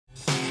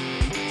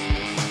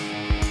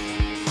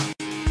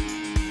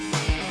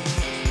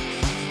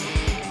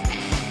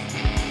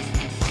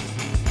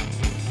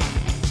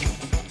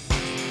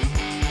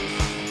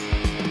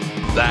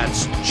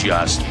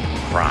just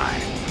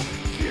prime.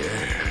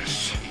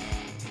 Yes.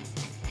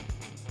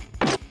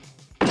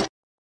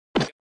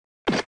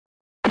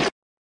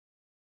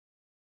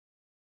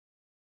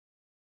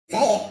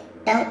 Say it,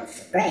 don't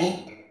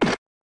spray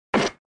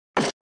it.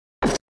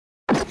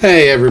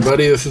 Hey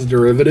everybody, this is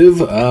Derivative,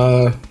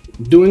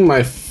 doing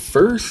my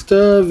first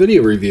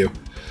video review.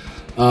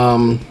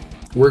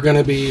 We're going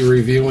to be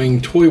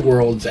reviewing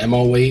Toyworlds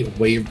TW-08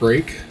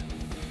 WaveBreak.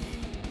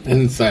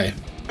 And since I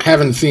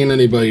haven't seen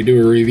anybody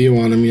do a review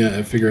on them yet,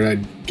 I figured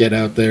I'd get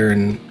out there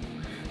and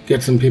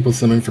get some people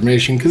some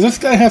information, because this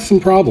guy has some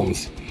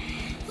problems.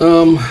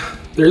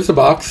 There's a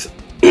box.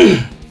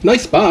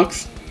 Nice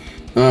box.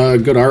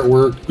 Good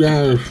artwork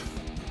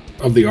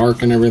of the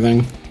arc and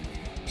everything.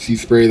 Sea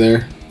spray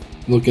there.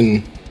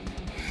 Looking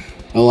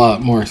a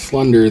lot more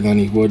slender than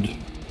he would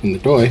in the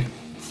toy.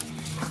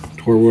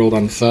 Toyworld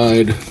on the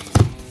side.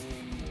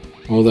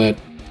 All that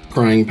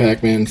crying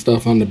Pac-Man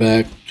stuff on the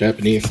back.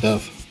 Japanese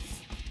stuff.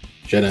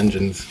 Jet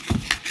engines.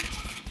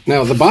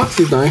 Now the box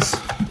is nice.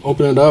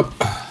 Open it up.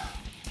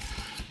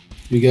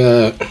 You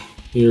got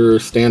your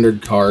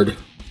standard card.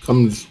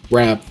 Comes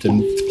wrapped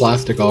in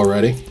plastic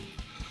already.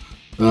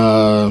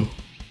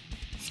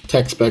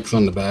 Tech specs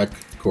on the back,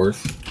 of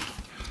course.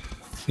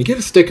 You get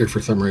a sticker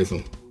for some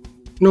reason.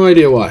 No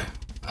idea why.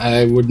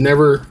 I would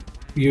never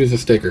use a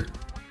sticker.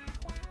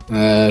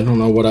 I don't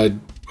know what I'd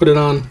put it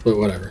on, but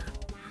whatever.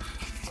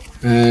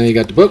 And you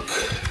got the book.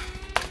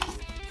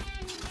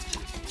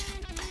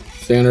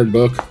 Standard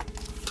book.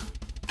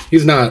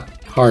 He's not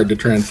hard to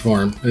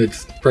transform.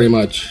 It's pretty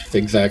much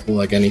exactly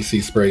like any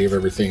sea spray you've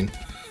ever seen.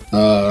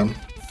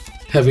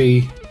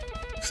 Heavy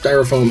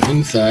styrofoam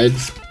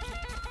insides.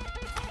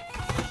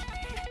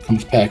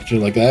 Comes packaged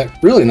like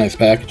that. Really nice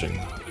packaging,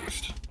 though, at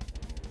least.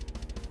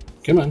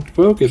 Come on,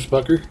 focus,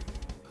 fucker.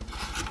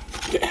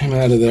 Get him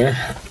out of there.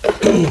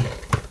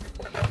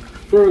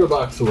 Throw the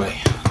box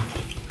away.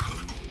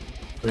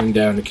 Bring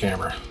down the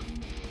camera.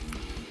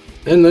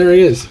 And there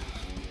he is.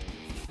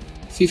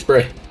 Sea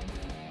spray.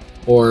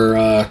 Or,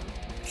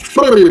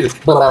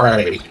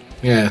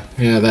 yeah,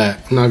 that.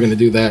 I'm not going to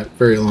do that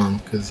very long,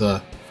 because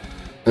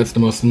that's the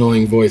most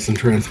annoying voice in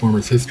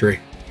Transformers history.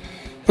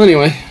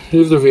 Anyway,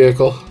 here's the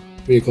vehicle.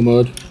 Vehicle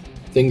mode.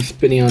 Thing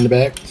spinny on the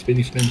back.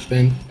 Spinny, spin,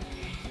 spin.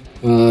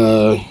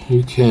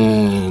 You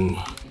can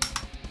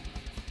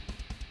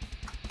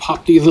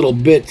pop these little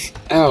bits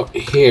out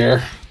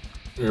here.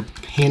 They're a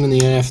pain in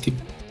the ass to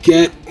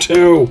get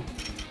to.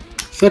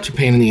 Such a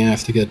pain in the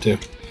ass to get to.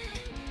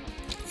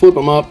 Flip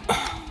them up.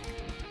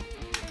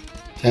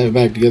 Tab it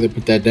back together.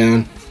 Put that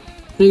down.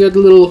 And you got the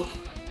little.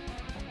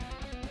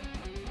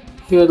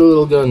 You got the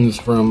little guns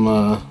from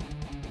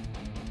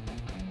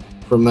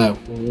that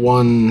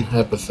one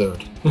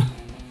episode.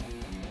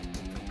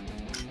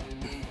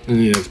 And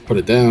you just put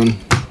it down,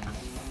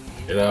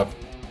 pick it up.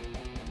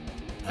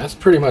 That's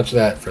pretty much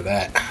that for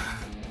that.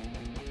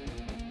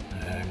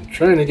 I'm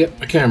trying to get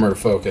my camera to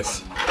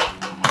focus.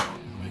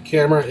 My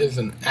camera is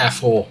an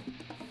asshole.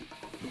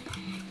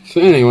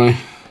 So anyway,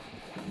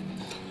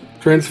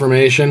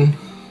 transformation.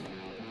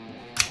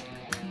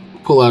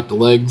 Pull out the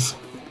legs.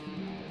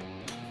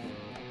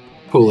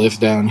 Pull this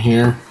down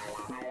here.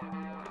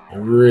 I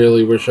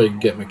really wish I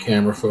could get my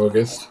camera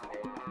focused.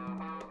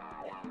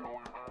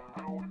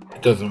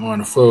 It doesn't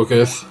want to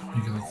focus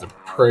because it's a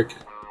prick.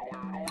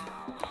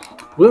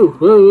 Whoa,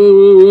 whoa, whoa,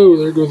 whoa, whoa.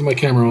 There goes my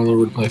camera all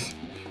over the place.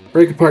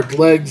 Break apart the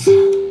legs.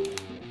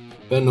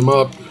 Bend them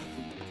up.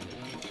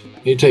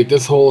 You take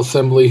this whole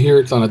assembly here.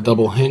 It's on a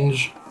double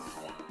hinge.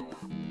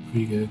 If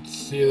you can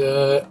see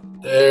that.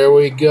 There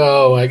we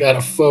go. I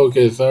gotta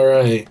focus.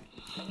 Alright.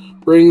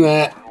 Bring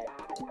that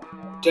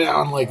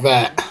down like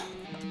that.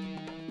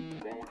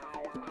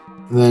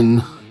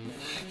 Then,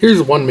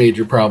 here's one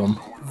major problem.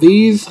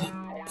 These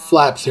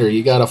flaps here,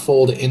 you gotta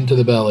fold into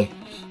the belly.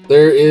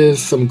 There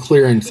is some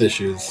clearance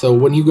issues. So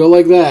when you go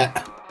like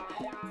that,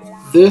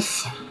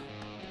 this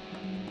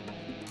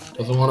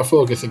doesn't want to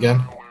focus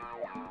again.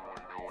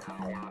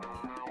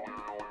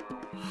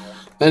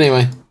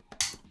 Anyway,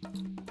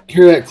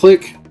 hear that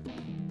click?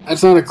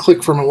 That's not a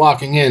click from it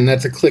locking in,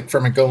 that's a click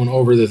from it going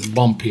over this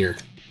bump here.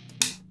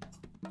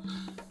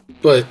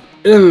 But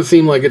it doesn't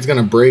seem like it's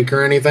gonna break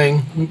or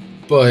anything,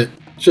 but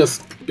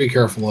just be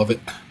careful of it.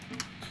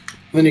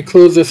 Then you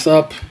close this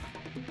up.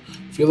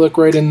 If you look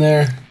right in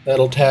there,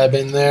 that'll tab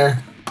in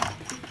there.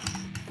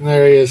 And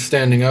there he is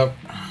standing up.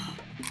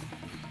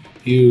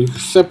 You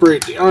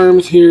separate the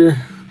arms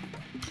here.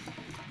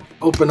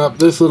 Open up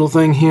this little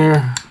thing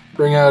here.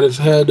 Bring out his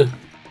head.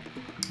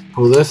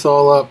 Pull this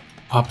all up.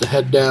 Pop the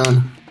head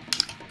down.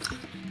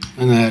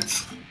 And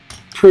that's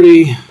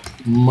pretty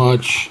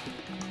much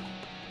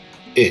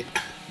it.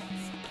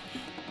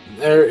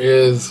 There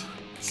is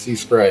sea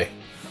spray.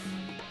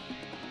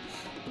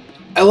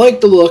 I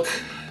like the look.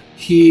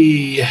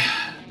 He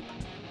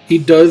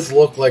does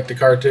look like the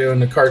cartoon.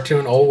 The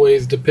cartoon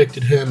always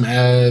depicted him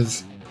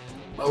as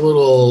a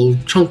little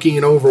chunky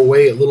and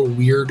overweight, a little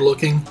weird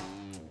looking.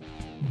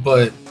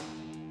 But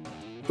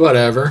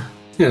whatever,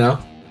 you know.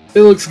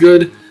 It looks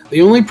good.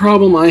 The only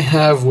problem I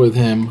have with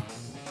him,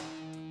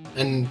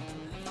 and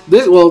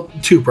well,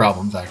 two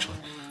problems actually.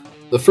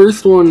 The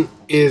first one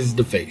is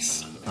the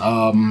face.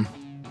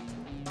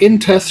 In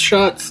test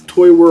shots,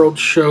 Toyworld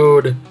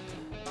showed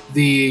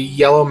the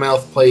yellow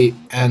mouth plate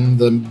and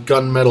the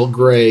gunmetal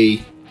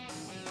gray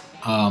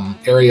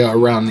area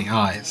around the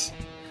eyes.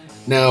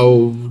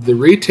 Now, the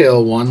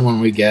retail one, when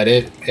we get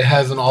it, it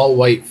has an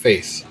all-white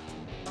face.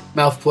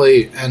 Mouth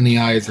plate and the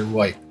eyes are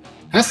white.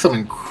 It has some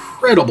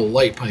incredible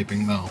light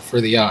piping, though,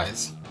 for the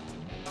eyes.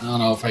 I don't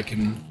know if I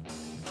can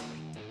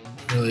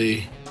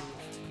really...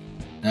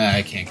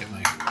 I can't get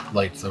my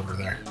lights over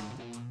there.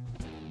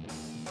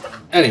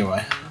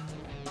 Anyway.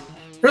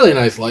 Really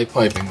nice light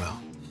piping, though.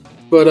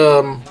 But,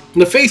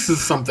 the face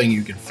is something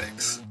you can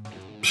fix.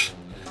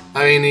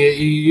 I mean,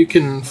 you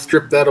can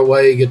strip that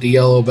away, get the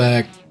yellow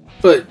back,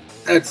 but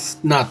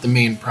that's not the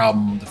main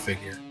problem with the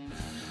figure.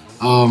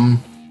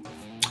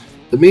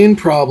 The main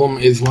problem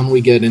is when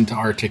we get into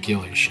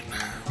articulation,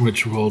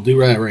 which we'll do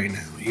right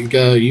now. You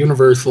got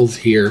universals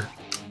here.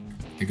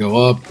 They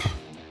go up.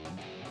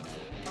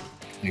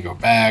 They go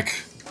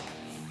back.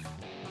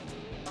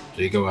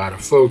 They go out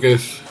of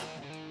focus.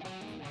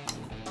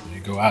 They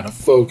go out of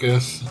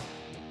focus.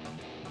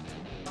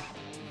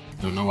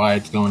 Don't know why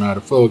it's going out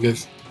of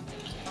focus.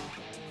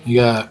 You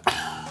got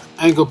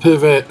ankle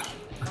pivot.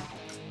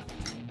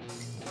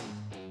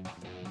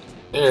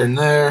 There and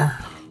there.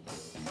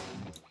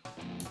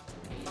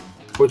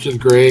 Which is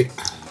great.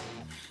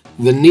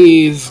 The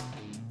knees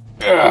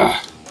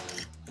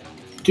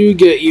do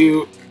get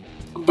you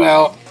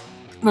about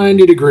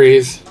 90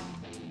 degrees,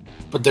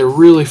 but they're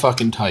really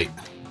fucking tight.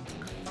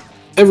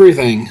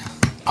 Everything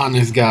on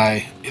this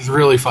guy is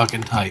really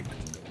fucking tight.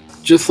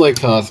 Just like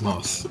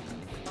Cosmos.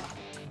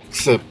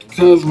 Except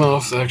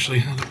Cosmos actually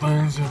has a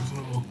biceps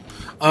level.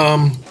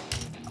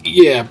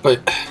 Yeah,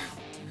 but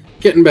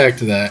getting back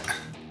to that.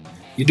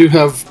 You do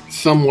have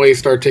some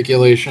waist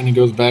articulation. It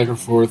goes back and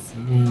forth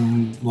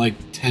like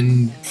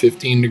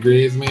 10-15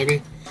 degrees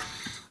maybe.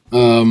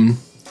 Now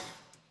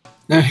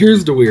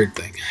here's the weird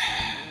thing.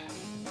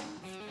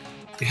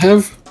 You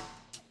have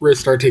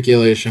wrist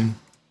articulation.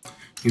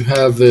 You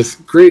have this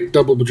great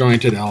double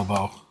jointed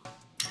elbow.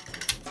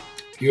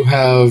 You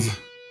have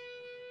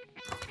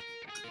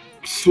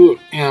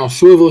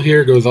swivel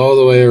here, goes all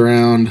the way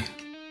around,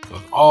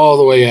 goes all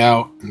the way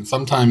out, and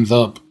sometimes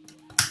up.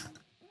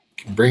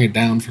 You can bring it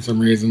down for some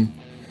reason.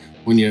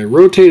 When you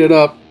rotate it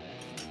up,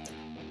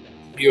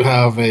 you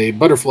have a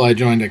butterfly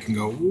joint that can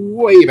go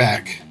way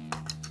back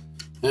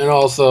and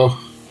also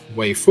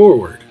way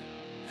forward.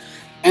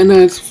 And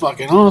that's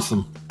fucking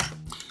awesome.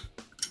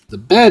 The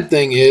bad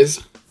thing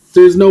is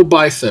there's no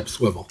bicep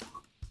swivel.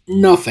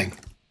 Nothing.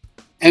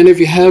 And if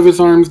you have his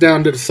arms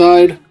down to the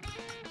side,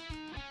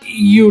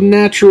 you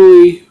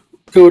naturally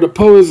go to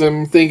pose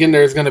him thinking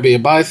there's going to be a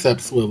bicep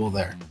swivel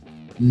there.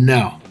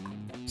 No.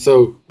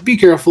 So be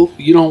careful.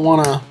 You don't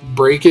want to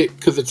break it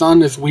because it's on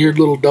this weird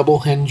little double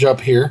hinge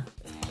up here,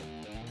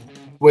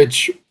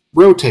 which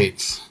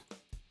rotates.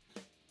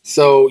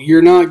 So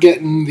you're not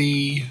getting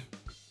the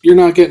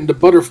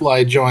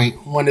butterfly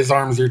joint when his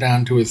arms are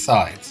down to his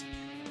sides.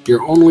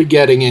 You're only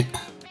getting it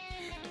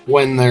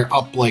when they're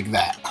up like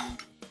that.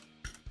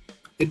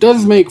 It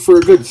does make for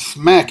a good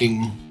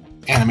smacking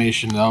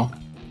animation, though.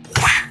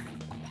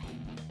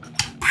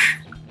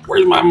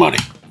 Where's my money?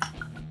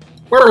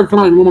 Where's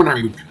my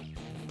money?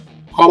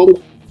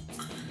 Oh.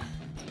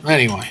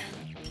 Anyway.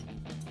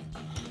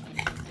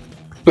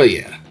 But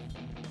yeah.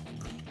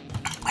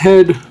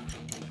 Head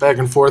back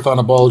and forth on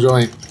a ball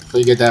joint, so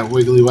you get that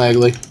wiggly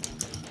waggly.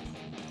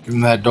 Give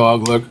him that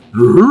dog look.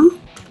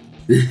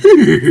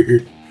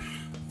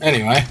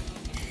 Anyway.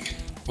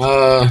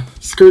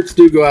 Skirts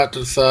do go out to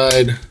the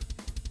side.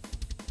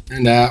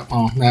 And that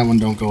one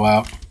don't go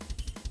out.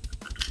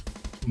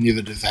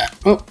 Neither does that.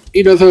 Oh,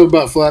 he does have a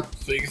butt flap,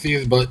 so you can see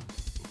his butt.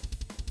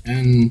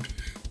 And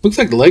looks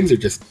like the legs are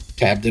just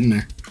tabbed in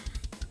there.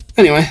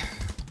 Anyway,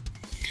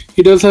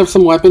 he does have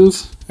some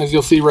weapons, as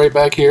you'll see right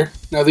back here.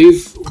 Now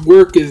these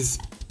work is...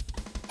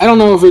 I don't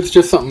know if it's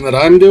just something that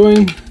I'm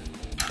doing,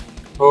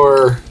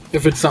 or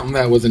if it's something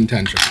that was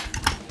intentional.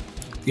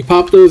 You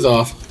pop those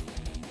off,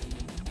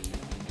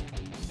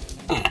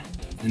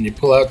 and you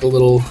pull out the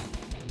little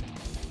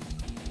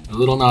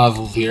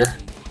nozzles here,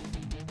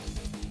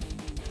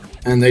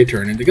 and they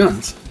turn into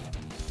guns.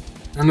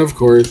 And of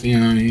course, you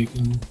know, you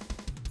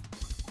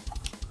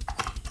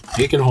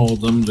can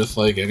hold them just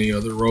like any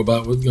other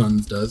robot with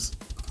guns does.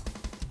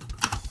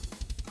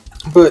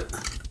 But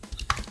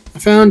I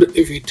found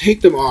if you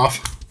take them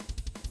off,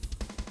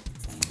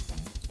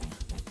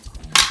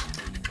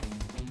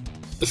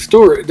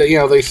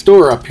 they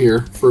store up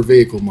here for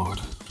vehicle mode.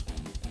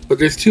 But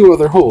there's two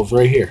other holes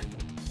right here.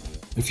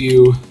 If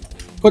you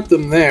put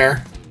them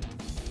there,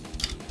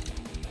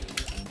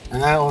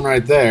 and that one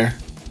right there,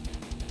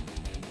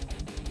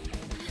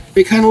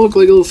 they kind of look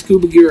like little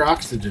scuba gear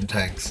oxygen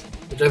tanks,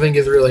 which I think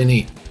is really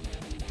neat.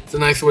 It's a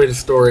nice way to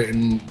store it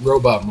in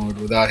robot mode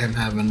without him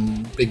having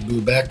a big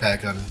blue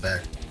backpack on his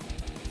back.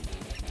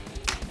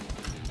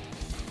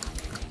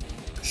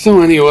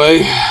 So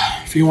anyway,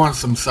 if you want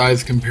some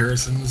size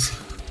comparisons,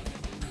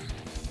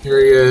 Here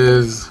he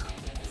is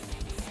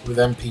with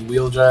MP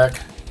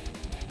wheeljack.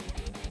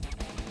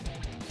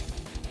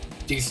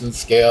 Decent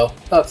scale,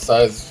 about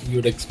size you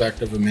would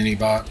expect of a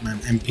mini-bot, an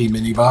MP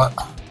mini-bot.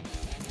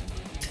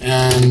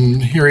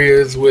 And here he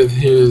is with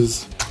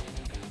his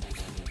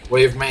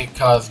WaveMate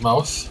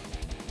Cosmos.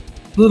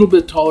 A little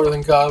bit taller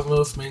than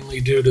Cosmos, mainly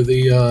due to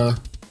the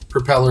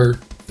propeller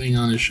thing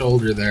on his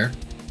shoulder there.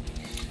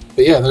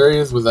 But yeah, there he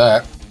is with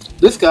that.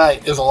 This guy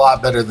is a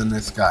lot better than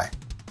this guy.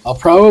 I'll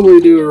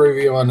probably do a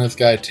review on this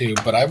guy too,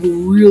 but I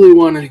really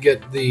wanted to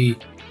get the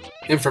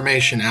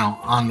information out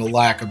on the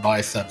lack of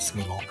bicep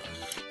swivel,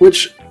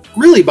 which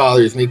really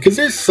bothers me because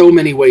there's so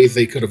many ways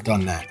they could have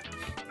done that.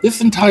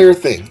 This entire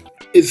thing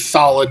is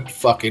solid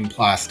fucking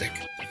plastic.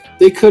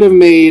 They could have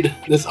made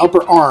this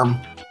upper arm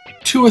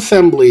 2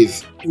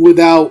 assemblies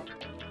without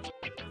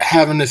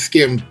having to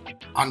skim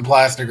on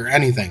plastic or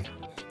anything.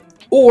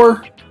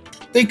 Or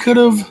they could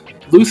have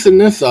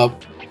loosened this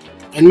up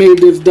and made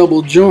this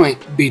double joint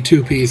be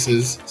 2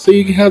 pieces so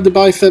you can have the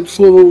bicep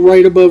swivel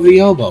right above the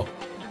elbow.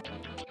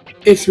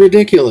 It's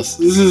ridiculous.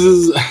 This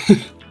is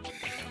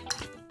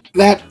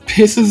that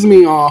pisses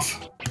me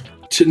off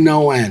to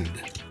no end.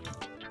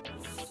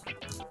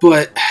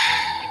 But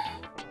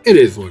it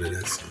is what it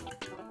is.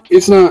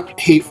 It's not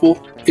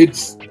hateful.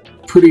 It's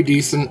pretty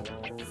decent.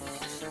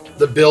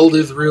 The build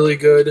is really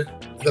good.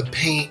 The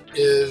paint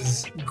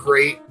is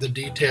great. The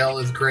detail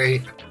is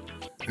great.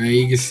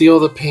 You can see all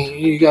the paint.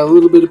 You got a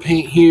little bit of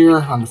paint here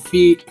on the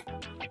feet.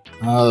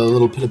 A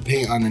little bit of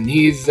paint on the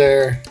knees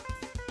there.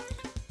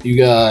 You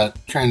got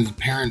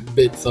transparent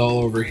bits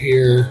all over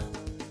here.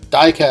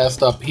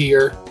 Die-cast up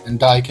here and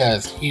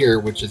die-cast here,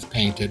 which is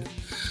painted.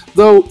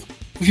 Though,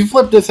 if you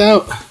flip this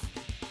out,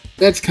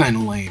 that's kind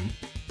of lame.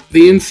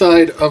 The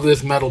inside of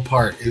this metal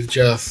part is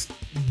just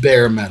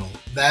bare metal.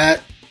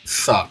 That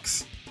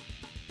sucks.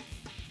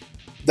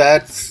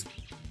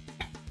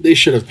 They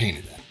should have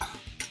painted that.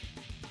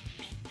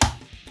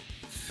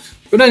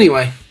 But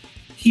anyway,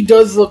 he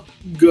does look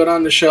good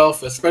on the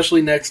shelf,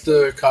 especially next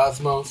to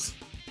Cosmos.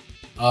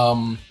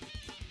 But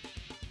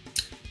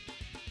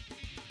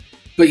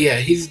yeah,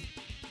 he's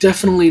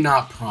definitely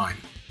not Prime.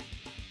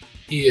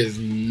 He is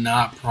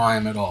not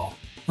Prime at all.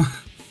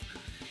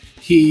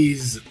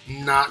 He's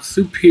not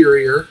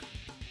superior.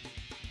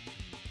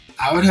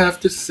 I would have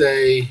to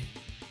say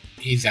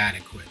he's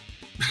adequate.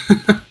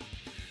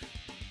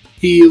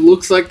 He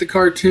looks like the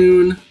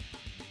cartoon.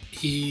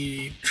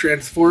 He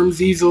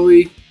transforms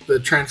easily. The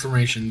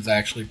transformation's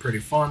actually pretty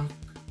fun.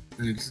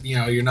 And it's, you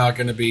know, you're not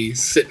going to be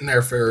sitting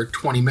there for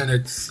 20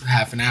 minutes,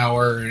 half an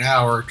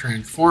hour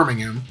transforming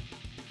him.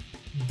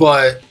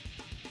 But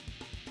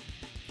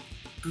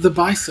the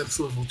bicep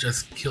swivel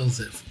just kills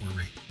it for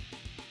me.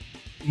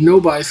 No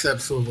bicep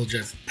swivel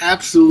just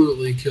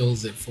absolutely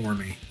kills it for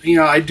me. You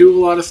know, I do a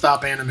lot of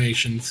stop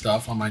animation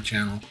stuff on my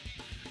channel,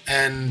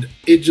 and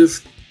it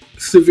just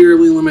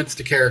severely limits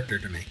the character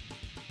to me.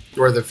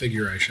 Or the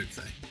figure, I should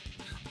say.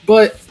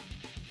 But,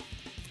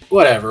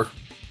 whatever.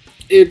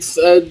 It's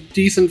a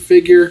decent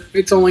figure.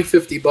 It's only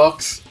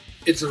 $50.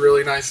 It's a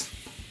really nice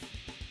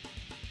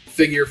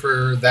figure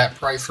for that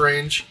price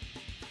range.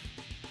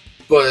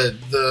 But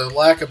the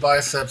lack of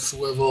bicep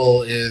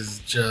swivel is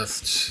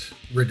just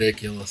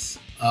ridiculous.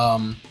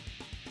 Other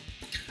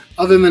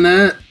than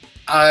that,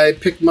 I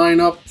picked mine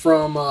up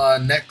from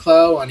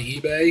NetClow on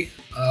eBay.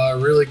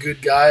 Really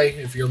good guy.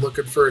 If you're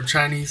looking for a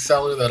Chinese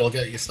seller that'll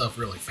get you stuff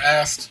really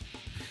fast,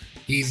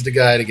 he's the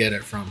guy to get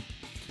it from.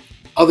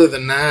 Other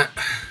than that,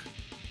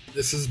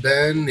 this has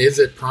been Is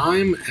It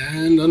Prime?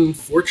 And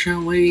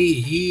unfortunately,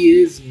 he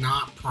is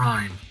not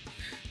Prime.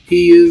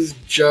 He is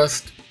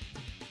just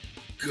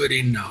good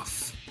enough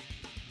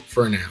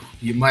for now.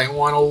 You might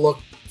want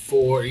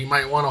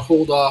to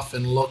hold off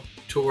and look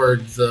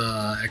towards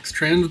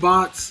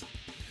X-Transbots,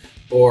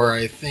 or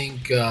I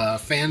think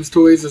Fans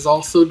Toys is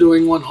also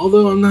doing one,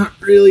 although I'm not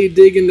really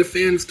digging the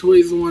Fans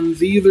Toys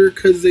ones either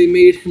because they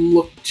made him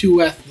look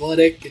too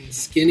athletic and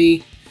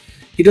skinny.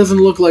 He doesn't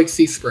look like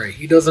Sea Spray.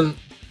 He doesn't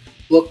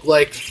look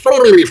like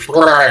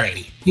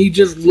Spray. He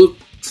just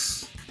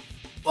looks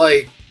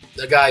like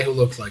the guy who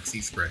looks like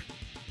Sea Spray.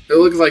 It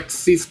looks like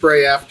Sea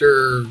Spray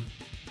after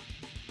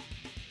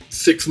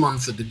 6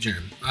 months at the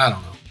gym. I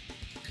don't know.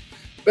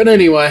 But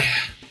anyway,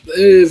 it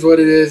is what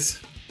it is.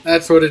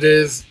 That's what it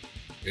is.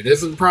 It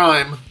isn't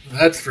Prime,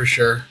 that's for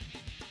sure.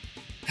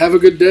 Have a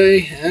good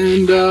day,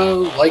 and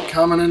like,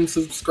 comment, and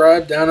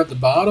subscribe down at the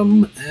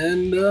bottom,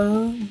 and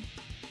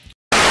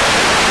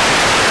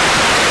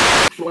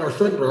So I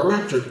said to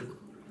Richard,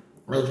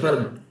 I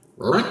said,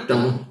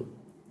 rectum,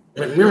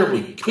 it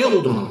nearly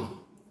killed him.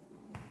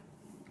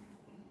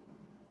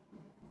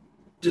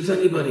 does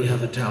anybody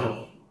have a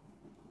towel?